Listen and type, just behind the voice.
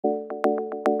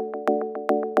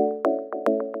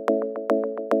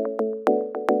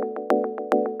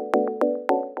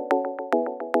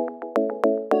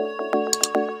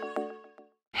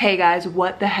Hey guys,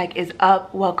 what the heck is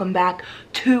up? Welcome back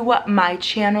to my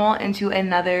channel and to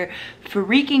another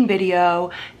freaking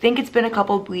video. I think it's been a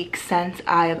couple of weeks since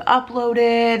I have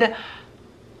uploaded.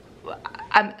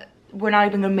 We're not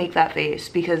even gonna make that face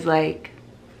because like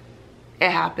it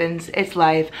happens. It's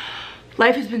life.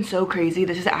 Life has been so crazy.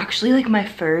 This is actually like my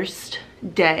first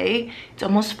day. It's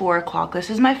almost 4 o'clock.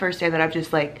 This is my first day that I've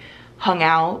just like hung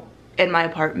out in my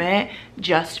apartment,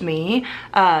 just me,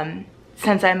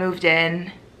 since I moved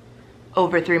in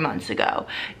over 3 months ago,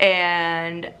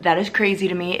 and that is crazy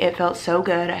to me. It felt so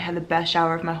good. I had the best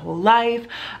shower of my whole life.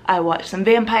 I watched some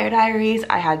Vampire Diaries.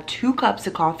 I had 2 cups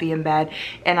of coffee in bed,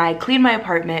 and I cleaned my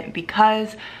apartment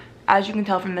because, as you can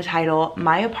tell from the title,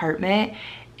 my apartment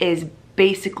is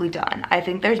basically done. I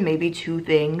think there's maybe 2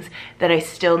 things that I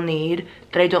still need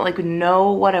that I don't like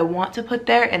know what I want to put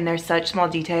there, and there's such small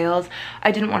details.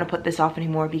 I didn't want to put this off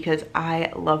anymore because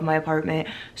I love my apartment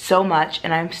so much,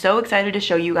 and I'm so excited to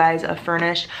show you guys a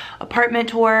furnished apartment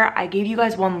tour. I gave you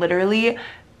guys one literally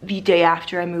the day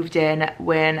after I moved in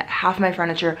when half my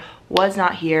furniture was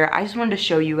not here. I just wanted to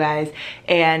show you guys,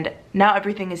 and now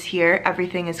everything is here.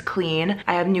 Everything is clean.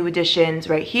 I have new additions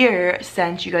right here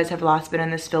since you guys have last been in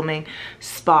this filming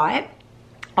spot.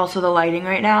 Also, the lighting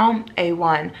right now,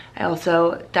 A1. I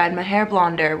also dyed my hair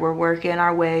blonder. We're working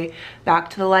our way back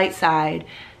to the light side.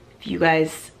 If you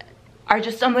guys are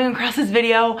just stumbling across this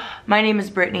video, my name is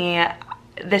Brittany.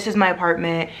 This is my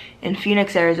apartment in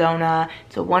Phoenix, Arizona.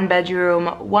 It's a 1-bedroom,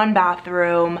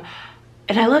 1-bathroom,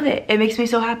 and I love it. It makes me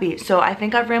so happy. So I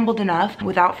think I've rambled enough.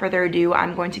 Without further ado,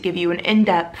 I'm going to give you an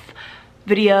in-depth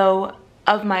video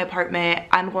of my apartment.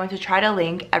 I'm going to try to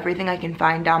link everything I can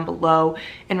find down below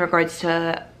in regards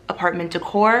to apartment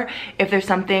decor. If there's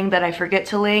something that I forget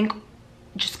to link,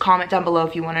 just comment down below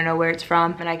if you want to know where it's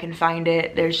from and I can find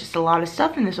it. There's just a lot of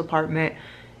stuff in this apartment,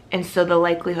 and so the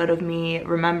likelihood of me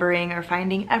remembering or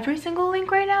finding every single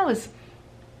link right now is,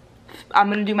 I'm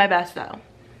gonna do my best though.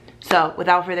 So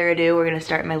without further ado, we're gonna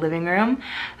start in my living room.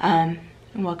 And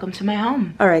welcome to my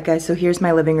home. All right guys, so here's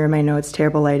my living room. I know it's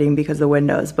terrible lighting because of the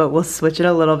windows, but we'll switch it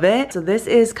a little bit. So this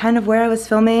is kind of where I was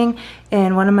filming,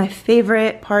 and one of my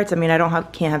favorite parts, I mean,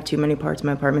 can't have too many parts,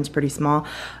 my apartment's pretty small,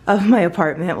 of my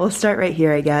apartment. We'll start right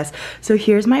here, I guess. So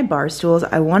here's my bar stools.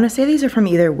 I wanna say these are from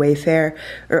either Wayfair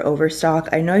or Overstock.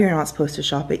 I know you're not supposed to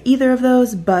shop at either of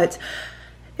those, but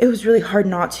it was really hard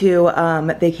not to.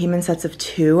 They came in sets of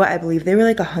 2. I believe they were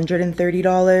like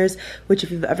 $130, which if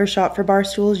you've ever shopped for bar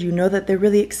stools, you know that they're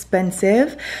really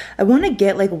expensive. I want to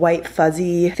get like white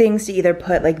fuzzy things to either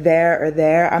put like there or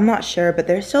there. I'm not sure, but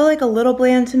they're still like a little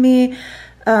bland to me.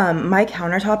 My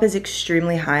countertop is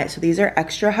extremely high, so these are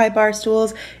extra high bar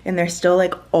stools, and they're still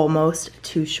like almost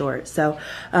too short. So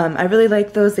I really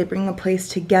like those. They bring the place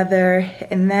together.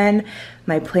 And then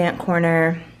my plant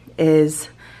corner is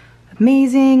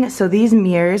amazing. So these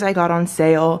mirrors I got on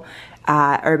sale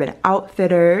at Urban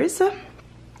Outfitters.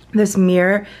 This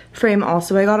mirror frame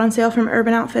also I got on sale from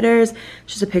Urban Outfitters.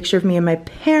 It's just a picture of me and my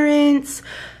parents.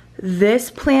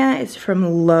 This plant is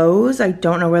from Lowe's. I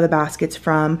don't know where the basket's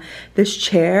from. This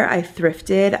chair I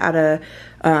thrifted at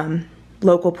a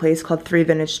local place called 3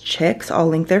 Vintage Chicks. I'll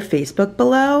link their Facebook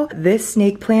below. This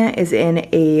snake plant is in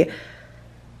a,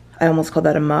 I almost called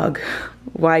that a mug.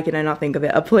 Why can I not think of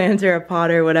it? A planter, a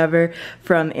pot, or whatever,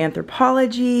 from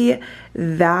Anthropology.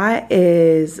 That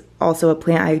is also a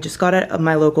plant I just got at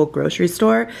my local grocery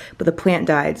store, but the plant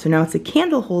died. So now it's a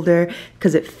candle holder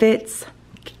because it fits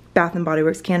Bath & Body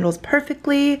Works candles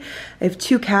perfectly. I have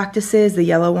 2 cactuses. The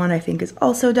yellow one I think is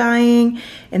also dying.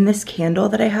 And this candle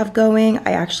that I have going,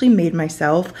 I actually made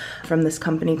myself from this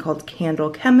company called Candle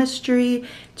Chemistry.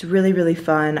 It's really, really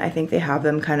fun. I think they have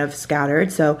them kind of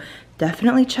scattered, so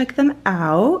definitely check them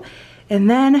out. And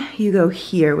then you go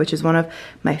here, which is one of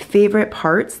my favorite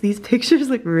parts. These pictures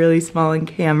look really small in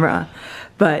camera,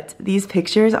 but these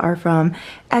pictures are from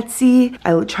Etsy.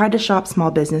 I tried to shop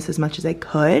small business as much as I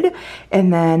could,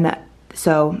 and then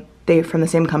so they're from the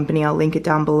same company. I'll link it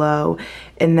down below.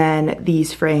 And then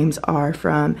these frames are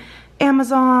from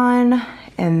Amazon.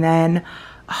 And then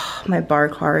my bar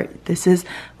cart. This is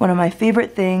one of my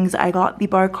favorite things. I got the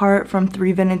bar cart from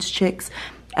 3 Vintage Chicks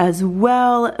as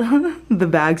well. The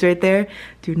bags right there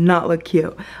do not look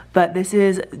cute, but this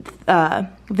is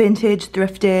vintage,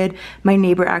 thrifted. My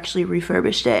neighbor actually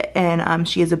refurbished it, and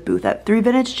she has a booth at 3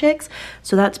 Vintage Chicks,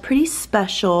 so that's pretty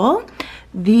special.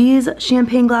 These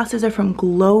champagne glasses are from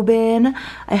Globin.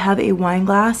 I have a wine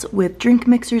glass with drink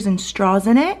mixers and straws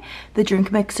in it. The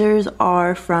drink mixers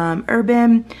are from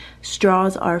Urban,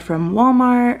 straws are from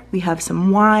Walmart. We have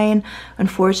some wine.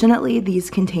 Unfortunately, these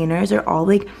containers are all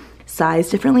like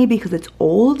sized differently because it's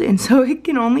old, and so it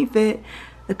can only fit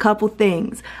a couple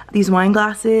things. These wine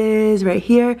glasses right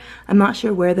here, I'm not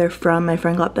sure where they're from. My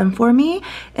friend got them for me.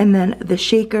 And then the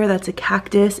shaker, that's a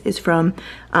cactus, is from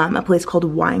a place called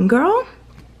Wine Girl.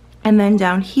 And then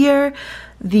down here,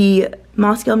 the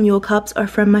Moscow Mule cups are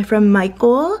from my friend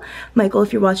Michael. Michael,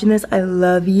 if you're watching this, I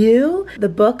love you. The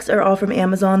books are all from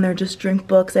Amazon. They're just drink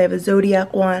books. I have a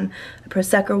Zodiac one, a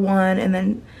Prosecco one, and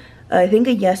then I think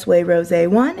a Yes Way Rosé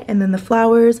one. And then the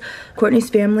flowers, Courtney's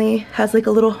family has like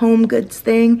a little home goods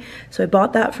thing, so I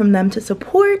bought that from them to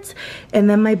support. And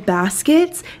then my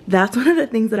baskets, that's one of the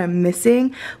things that I'm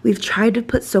missing. We've tried to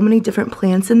put so many different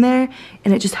plants in there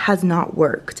and it just has not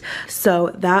worked.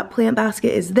 So that plant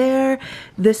basket is there.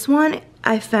 This one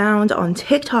I found on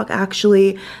TikTok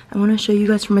actually. I want to show you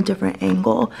guys from a different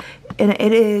angle. And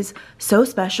it is so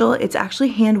special. It's actually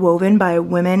hand woven by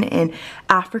women in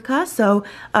Africa. So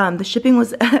the shipping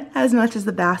was as much as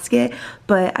the basket,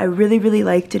 but I really, really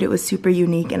liked it. It was super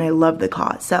unique and I love the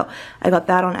cause. So I got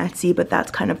that on Etsy, but that's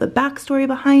kind of the backstory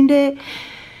behind it.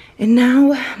 And now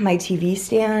my TV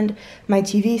stand. My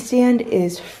TV stand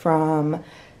is from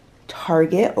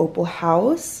Target, Opal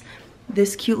House.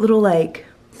 This cute little like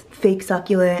fake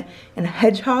succulent and a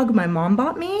hedgehog my mom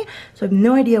bought me, so I have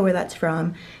no idea where that's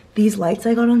from. These lights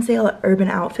I got on sale at Urban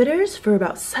Outfitters for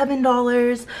about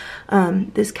 $7.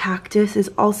 This cactus is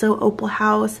also Opal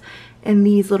House, and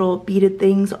these little beaded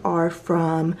things are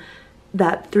from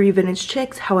that 3 Vintage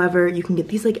Chicks. However, you can get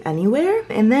these like anywhere.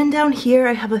 And then down here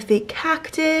I have a fake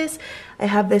cactus. I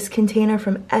have this container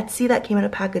from Etsy that came in a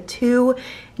pack of 2,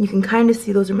 and you can kind of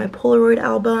see those are my Polaroid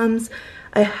albums.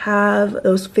 I have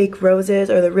those fake roses,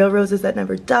 or the real roses that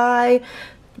never die,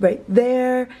 right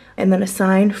there. And then a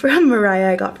sign from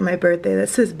Mariah I got for my birthday that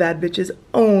says bad bitches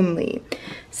only.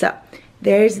 So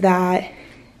there's that,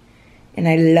 and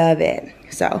I love it.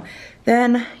 So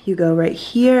then you go right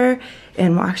here,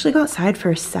 and we'll actually go outside for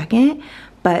a second,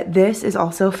 but this is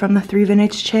also from the 3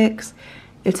 Vintage Chicks.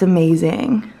 It's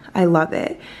amazing. I love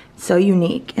it. So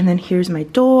unique. And then here's my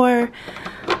door.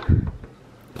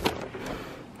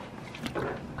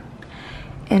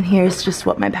 And here's just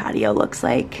what my patio looks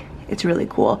like. It's really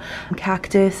cool.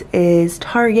 Cactus is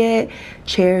Target,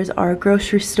 chairs are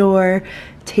grocery store,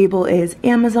 table is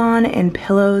Amazon, and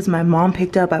pillows my mom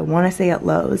picked up, I wanna say at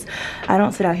Lowe's. I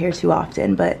don't sit out here too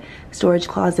often, but storage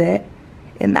closet,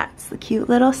 and that's the cute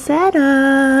little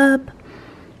setup.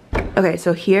 Okay,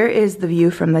 so here is the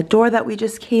view from the door that we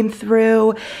just came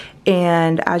through.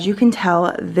 And as you can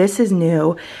tell, this is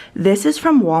new. This is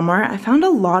from Walmart. I found a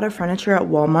lot of furniture at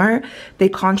Walmart. They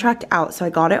contract out, so I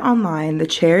got it online. The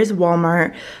chair is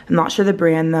Walmart. I'm not sure the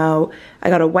brand though. I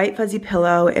got a white fuzzy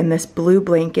pillow and this blue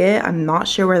blanket. I'm not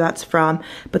sure where that's from,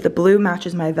 but the blue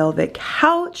matches my velvet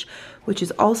couch, which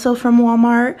is also from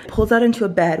Walmart. Pulls out into a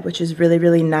bed, which is really,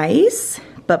 really nice.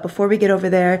 But before we get over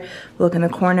there, look in the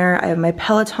corner, I have my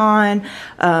Peloton.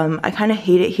 I kind of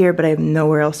hate it here, but I have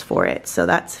nowhere else for it, so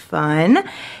that's fun.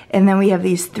 And then we have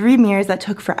these 3 mirrors that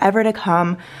took forever to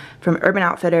come from Urban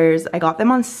Outfitters. I got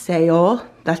them on sale.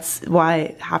 That's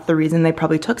why, half the reason they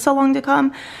probably took so long to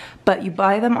come. But you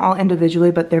buy them all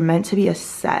individually, but they're meant to be a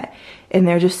set. And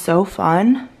they're just so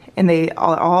fun. And they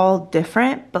are all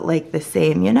different, but like the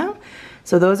same, you know?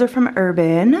 So those are from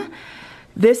Urban.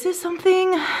 This is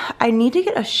something, I need to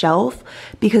get a shelf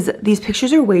because these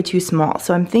pictures are way too small.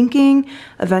 So I'm thinking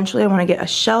eventually I want to get a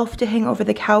shelf to hang over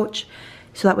the couch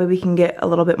so that way we can get a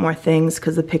little bit more things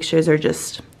because the pictures are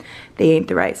just, they ain't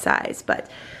the right size.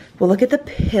 But we'll look at the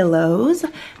pillows.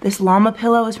 This llama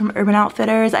pillow is from Urban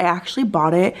Outfitters. I actually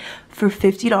bought it for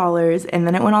 $50 and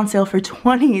then it went on sale for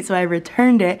 $20, so I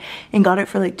returned it and got it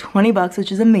for like 20 bucks,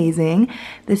 which is amazing.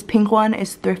 This pink one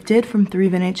is thrifted from 3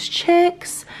 Vintage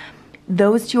Chicks.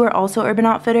 Those 2 are also Urban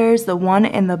Outfitters. The one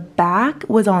in the back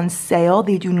was on sale.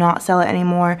 They do not sell it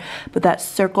anymore, but that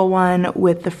circle one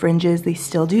with the fringes, they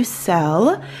still do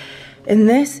sell. And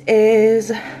this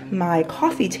is my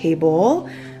coffee table,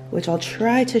 which I'll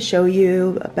try to show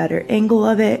you a better angle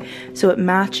of it. So it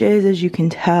matches, as you can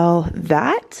tell,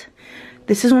 that.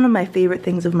 This is one of my favorite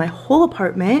things of my whole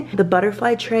apartment. The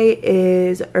butterfly tray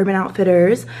is Urban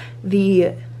Outfitters.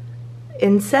 The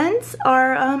incense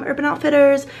are Urban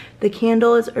Outfitters. The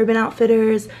candle is Urban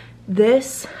Outfitters.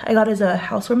 This I got as a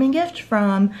housewarming gift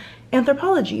from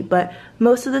Anthropology, but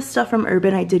most of the stuff from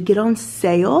Urban I did get on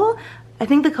sale. I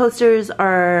think the coasters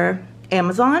are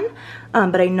Amazon,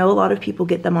 but I know a lot of people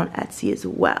get them on Etsy as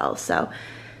well. So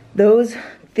those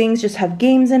things just have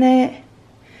games in it,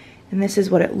 and this is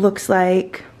what it looks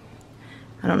like.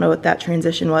 I don't know what that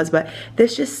transition was, but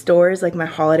this just stores like my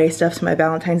holiday stuff, so my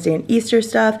Valentine's Day and Easter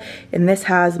stuff, and this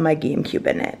has my GameCube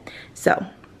in it. So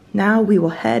now we will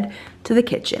head to the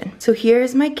kitchen. So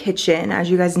here's my kitchen. As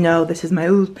you guys know, this is my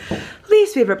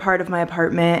least favorite part of my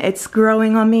apartment. It's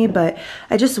growing on me, but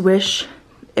I just wish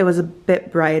it was a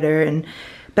bit brighter and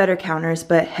better counters,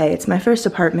 but hey, it's my first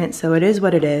apartment, so it is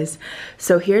what it is.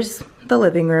 So here's the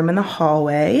living room and the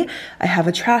hallway. I have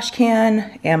a trash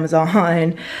can,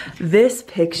 Amazon. This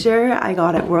picture I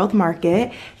got at World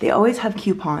Market. They always have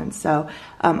coupons, so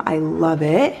I love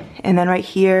it. And then right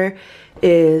here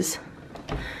is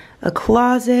a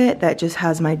closet that just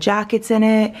has my jackets in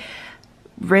it,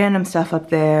 random stuff up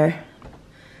there,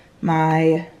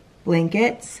 my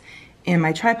blankets, and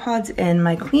my tripods and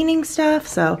my cleaning stuff,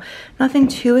 so nothing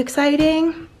too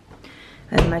exciting.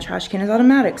 And my trash can is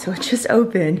automatic, so it just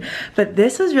opened. But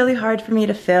this was really hard for me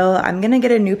to fill. I'm gonna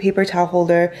get a new paper towel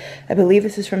holder. I believe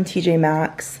this is from TJ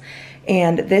Maxx.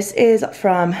 And this is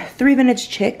from 3 Vintage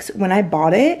Chicks. When I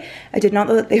bought it, I did not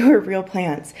know that they were real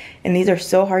plants. And these are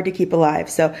so hard to keep alive.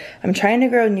 So I'm trying to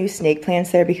grow new snake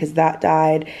plants there because that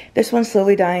died. This one's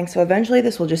slowly dying, so eventually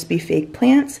this will just be fake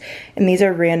plants. And these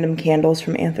are random candles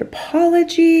from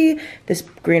Anthropology. This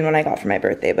green one I got for my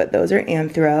birthday, but those are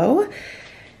Anthro.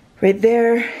 Right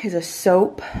there is a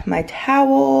soap, my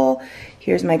towel.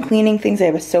 Here's my cleaning things. I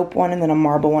have a soap one and then a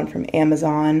marble one from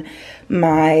Amazon.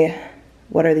 My,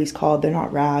 what are these called? They're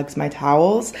not rags. My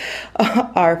towels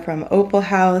are from Opal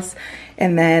House.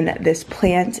 And then this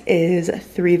plant is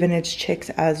 3 Vintage Chicks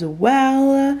as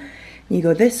well. You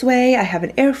go this way, I have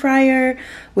an air fryer,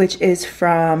 which is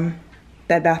from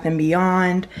Bed Bath &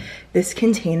 Beyond. This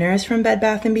container is from Bed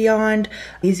Bath & Beyond.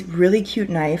 These really cute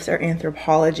knives are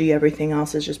Anthropology. Everything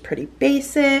else is just pretty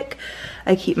basic.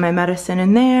 I keep my medicine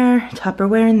in there,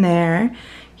 Tupperware in there.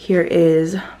 Here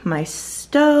is my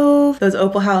stove. Those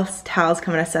Opal House towels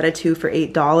come in a set of 2 for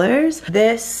 $8.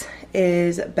 This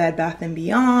is Bed Bath &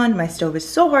 Beyond. My stove is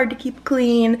so hard to keep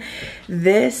clean.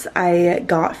 This I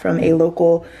got from a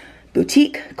local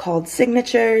boutique called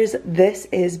Signatures. This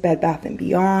is Bed Bath &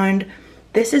 Beyond.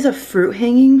 This is a fruit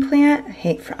hanging plant.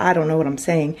 I don't know what I'm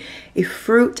saying. A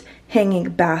fruit hanging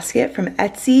basket from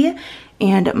Etsy.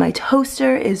 And my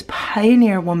toaster is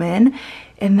Pioneer Woman.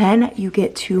 And then you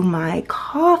get to my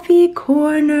coffee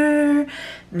corner.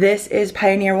 This is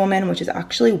Pioneer Woman, which is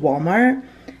actually Walmart.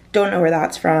 Don't know where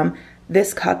that's from.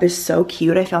 This cup is so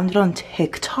cute. I found it on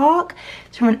TikTok.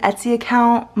 It's from an Etsy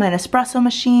account. My Nespresso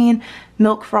machine,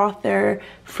 milk frother,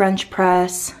 French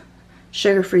press,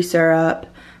 sugar-free syrup.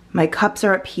 My cups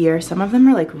are up here. Some of them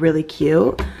are like really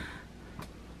cute.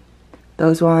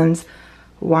 Those ones,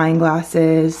 wine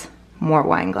glasses, more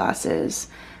wine glasses.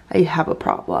 I have a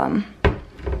problem.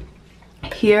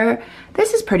 Here,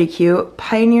 this is pretty cute.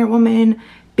 Pioneer Woman,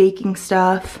 baking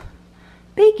stuff.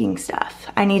 Baking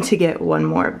stuff. I need to get one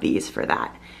more of these for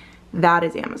that. That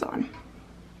is Amazon.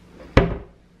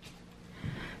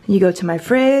 You go to my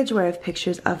fridge where I have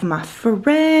pictures of my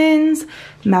friends.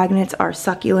 Magnets are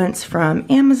succulents from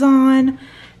Amazon.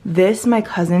 This my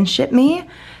cousin shipped me.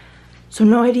 So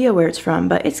no idea where it's from,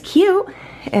 but it's cute.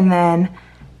 And then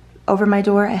over my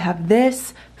door, I have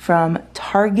this from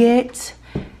Target.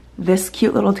 This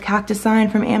cute little cactus sign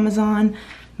from Amazon.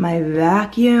 My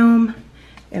vacuum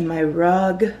and my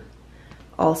rug,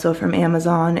 also from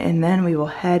Amazon. And then we will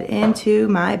head into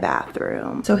my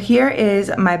bathroom. So here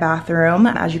is my bathroom.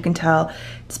 As you can tell,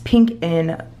 it's pink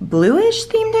and bluish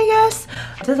themed, I guess.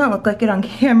 It doesn't look like it on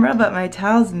camera, but my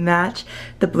towels match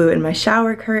the blue in my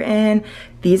shower curtain.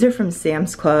 These are from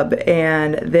Sam's Club,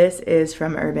 and this is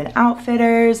from Urban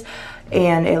Outfitters.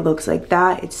 And it looks like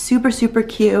that. It's super, super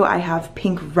cute. I have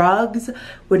pink rugs.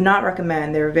 Would not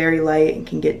recommend. They're very light and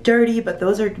can get dirty, but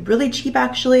those are really cheap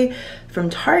actually from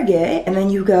Target. And then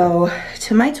you go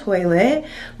to my toilet,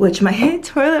 which my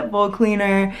toilet bowl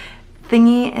cleaner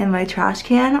thingy and my trash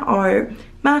can are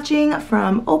matching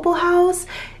from Opal House.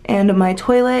 And my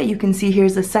toilet, you can see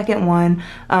here's the second one.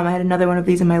 I had another one of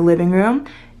these in my living room.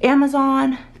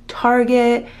 Amazon,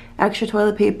 Target, extra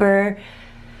toilet paper.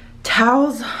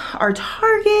 Towels are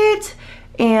Target,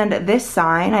 and this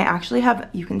sign I actually have,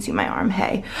 you can see my arm,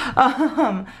 hey.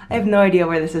 I have no idea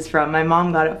where this is from. My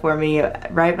mom got it for me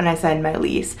right when I signed my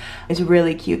lease. It's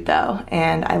really cute though,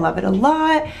 and I love it a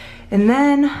lot. And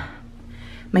then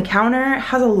my counter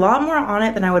has a lot more on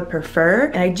it than I would prefer,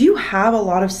 and I do have a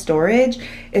lot of storage.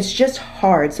 It's just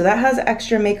hard. So that has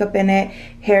extra makeup in it,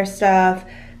 hair stuff,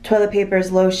 toilet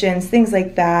papers, lotions, things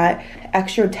like that.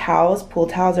 Extra towels, pool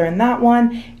towels are in that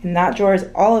one. In that drawer is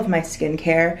all of my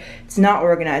skincare. It's not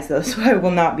organized though, so I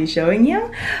will not be showing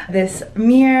you. This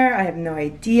mirror, I have no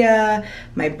idea.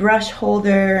 My brush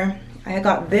holder. I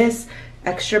got this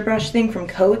extra brush thing from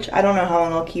Coach. I don't know how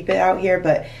long I'll keep it out here,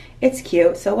 but it's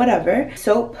cute, so whatever.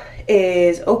 Soap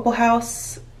is Opal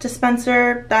House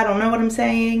dispenser. I don't know what I'm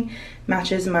saying.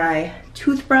 Matches my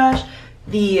toothbrush.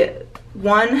 The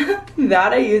one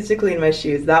that I use to clean my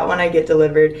shoes, that one I get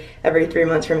delivered every 3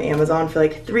 months from Amazon for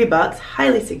like $3.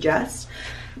 Highly suggest.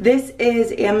 This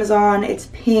is Amazon. It's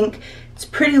pink. It's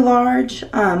pretty large.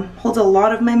 Holds a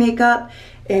lot of my makeup.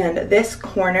 And this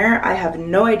corner, I have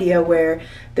no idea where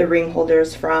the ring holder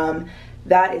is from.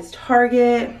 That is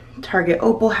Target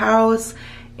Opal House.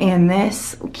 And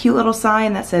this cute little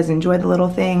sign that says enjoy the little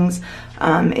things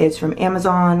is from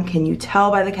Amazon. Can you tell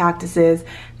by the cactuses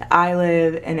that I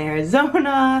live in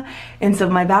Arizona? And so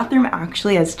my bathroom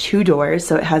actually has 2 doors.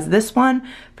 So it has this one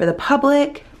for the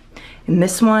public and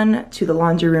this one to the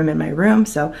laundry room in my room.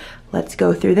 So let's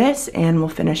go through this and we'll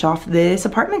finish off this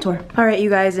apartment tour. All right,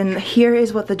 you guys, and here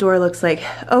is what the door looks like.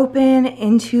 Open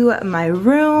into my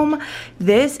room.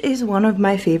 This is one of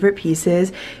my favorite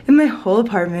pieces in my whole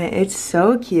apartment. It's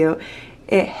so cute.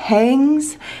 It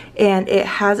hangs and it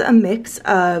has a mix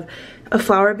of a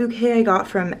flower bouquet I got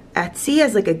from Etsy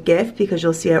as like a gift, because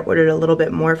you'll see I ordered a little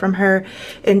bit more from her,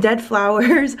 and dead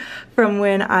flowers from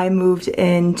when I moved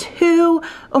into,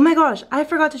 oh my gosh, I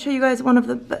forgot to show you guys one of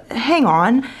the, hang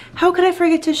on, how could I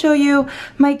forget to show you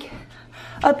my,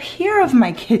 up here of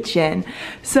my kitchen.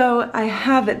 So I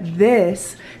have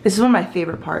this is one of my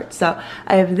favorite parts. So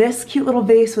I have this cute little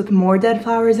vase with more dead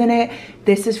flowers in it.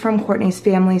 This is from Courtney's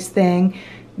family's thing.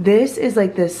 This is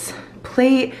like this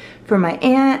plate for my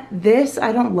aunt. This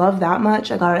I don't love that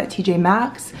much. I got it at TJ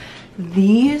Maxx.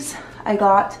 These I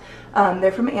got,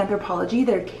 they're from Anthropology.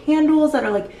 They're candles that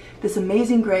are like this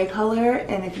amazing gray color,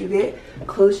 and if you get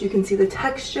close you can see the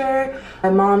texture. My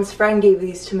mom's friend gave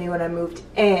these to me when I moved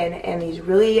in, and these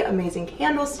really amazing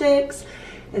candlesticks.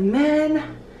 And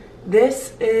then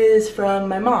this is from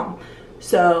my mom.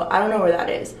 So I don't know where that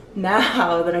is.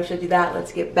 Now that I've showed you that,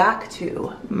 let's get back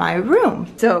to my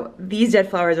room. So these dead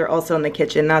flowers are also in the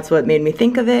kitchen. That's what made me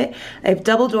think of it. I have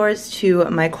double doors to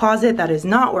my closet that is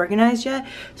not organized yet,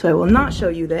 so I will not show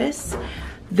you this.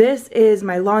 This is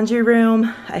my laundry room.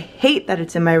 I hate that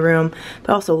it's in my room,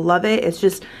 but I also love it. It's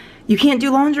just, you can't do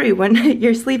laundry when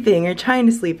you're sleeping or trying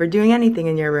to sleep or doing anything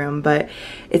in your room, but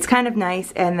it's kind of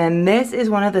nice. And then this is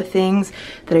one of the things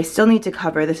that I still need to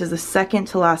cover. This is the second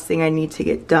to last thing I need to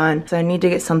get done. So I need to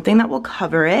get something that will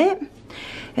cover it.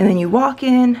 And then you walk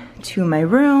in to my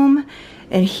room,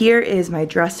 and here is my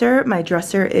dresser. My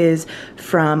dresser is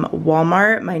from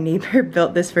Walmart. My neighbor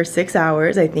built this for 6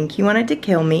 hours. I think he wanted to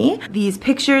kill me. These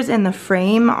pictures in the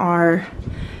frame are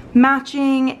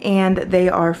matching, and they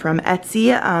are from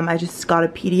Etsy. I just got a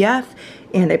PDF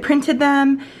and I printed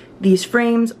them. These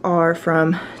frames are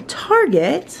from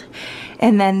Target.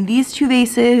 And then these 2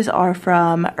 vases are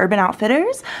from Urban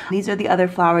Outfitters. These are the other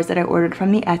flowers that I ordered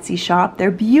from the Etsy shop.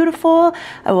 They're beautiful.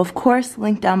 I will of course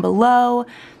link down below.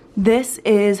 This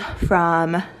is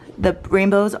from, the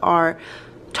rainbows are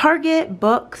Target,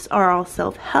 books are all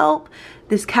self-help.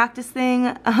 This cactus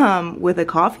thing with a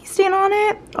coffee stain on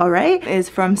it, all right, is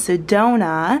from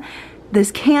Sedona.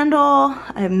 This candle,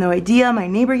 I have no idea. My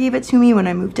neighbor gave it to me when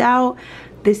I moved out.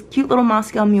 This cute little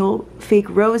Moscow Mule fake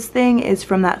rose thing is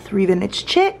from that 3 Vintage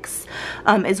Chicks,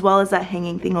 as well as that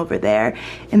hanging thing over there.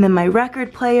 And then my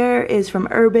record player is from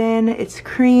Urban. It's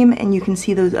cream, and you can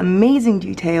see those amazing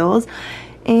details.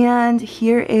 And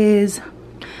here is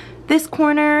this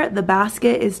corner. The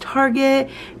basket is Target.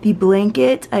 The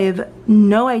blanket, I have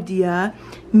no idea.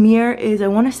 Mirror is, I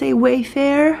want to say,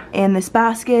 LIYFH. And this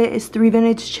basket is 3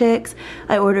 Vintage Chicks.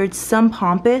 I ordered some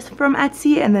pampas from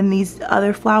Etsy, and then these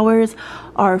other flowers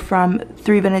are from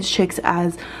 3 Vintage Chicks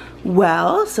as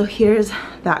well. So here's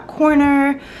that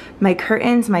corner. My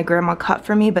curtains, my grandma cut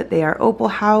for me, but they are Opal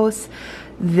House.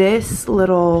 This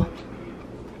little,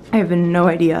 I have no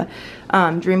idea,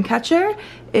 dream catcher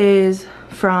is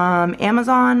from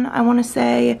Amazon, I want to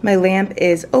say. My lamp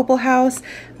is Opal House.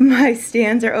 My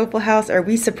stands are Opal House. Are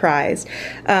we surprised?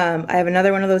 I have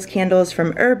another one of those candles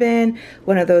from Urban,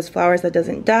 one of those flowers that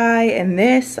doesn't die, and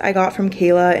this I got from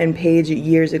Kayla and Paige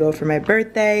years ago for my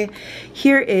birthday.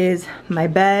 Here is my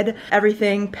bed.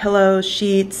 Everything, pillows,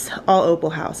 sheets, all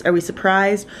Opal House. Are we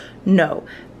surprised? No.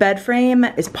 Bed frame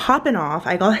is popping off.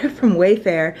 I got it from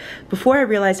LIYFH before I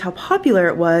realized how popular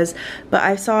it was, but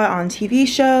I saw it on TV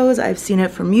shows. I've seen it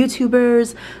from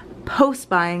YouTubers post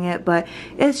buying it, but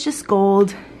it's just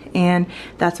gold, and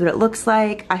that's what it looks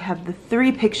like. I have the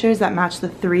 3 pictures that match the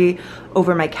 3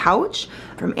 over my couch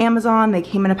from Amazon. They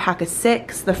came in a pack of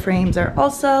 6. The frames are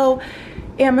also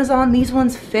Amazon. These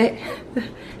ones fit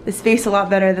the space a lot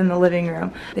better than the living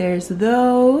room. There's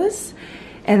those.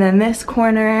 And then this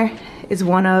corner is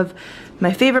one of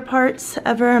my favorite parts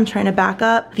ever. I'm trying to back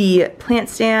up. The plant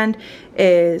stand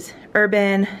is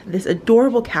Urban. This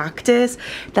adorable cactus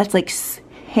that's like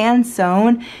hand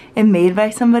sewn and made by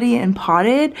somebody and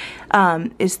potted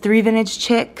is 3 Vintage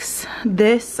Chicks.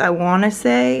 This, I want to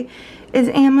say, is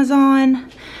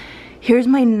Amazon. Here's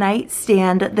my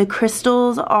nightstand. The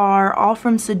crystals are all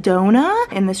from Sedona,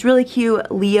 and this really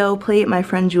cute Leo plate my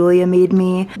friend Julia made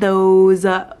me. Those,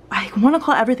 I want to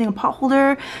call everything a pot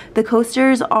holder. The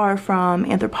coasters are from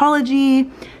Anthropology,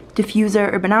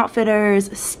 diffuser Urban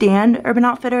Outfitters, stand Urban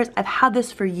Outfitters. I've had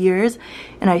this for years,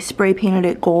 and I spray painted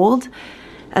it gold.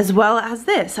 As well as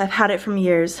this, I've had it 4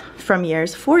 years from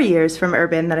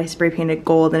Urban that I spray painted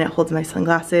gold, and it holds my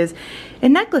sunglasses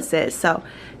and necklaces. So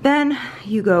then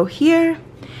you go here,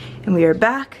 and we are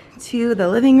back to the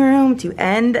living room to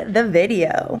end the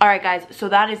video. All right guys, so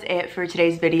that is it for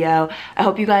today's video. I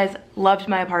hope you guys loved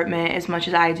my apartment as much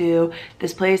as I do.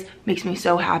 This place makes me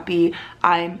so happy.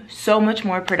 I'm so much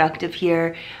more productive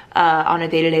here on a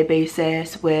day-to-day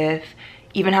basis with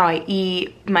even how I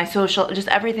eat, my social, just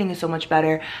everything is so much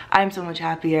better. I'm so much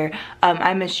happier.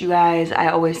 I miss you guys. I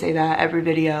always say that every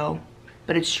video,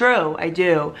 but it's true, I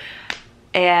do.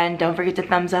 And don't forget to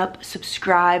thumbs up,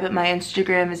 subscribe. My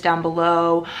Instagram is down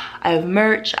below. I have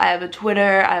merch, I have a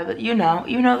Twitter, I have, you know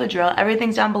the drill.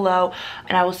 Everything's down below,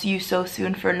 and I will see you so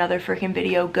soon for another freaking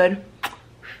video. Good.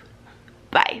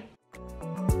 Bye.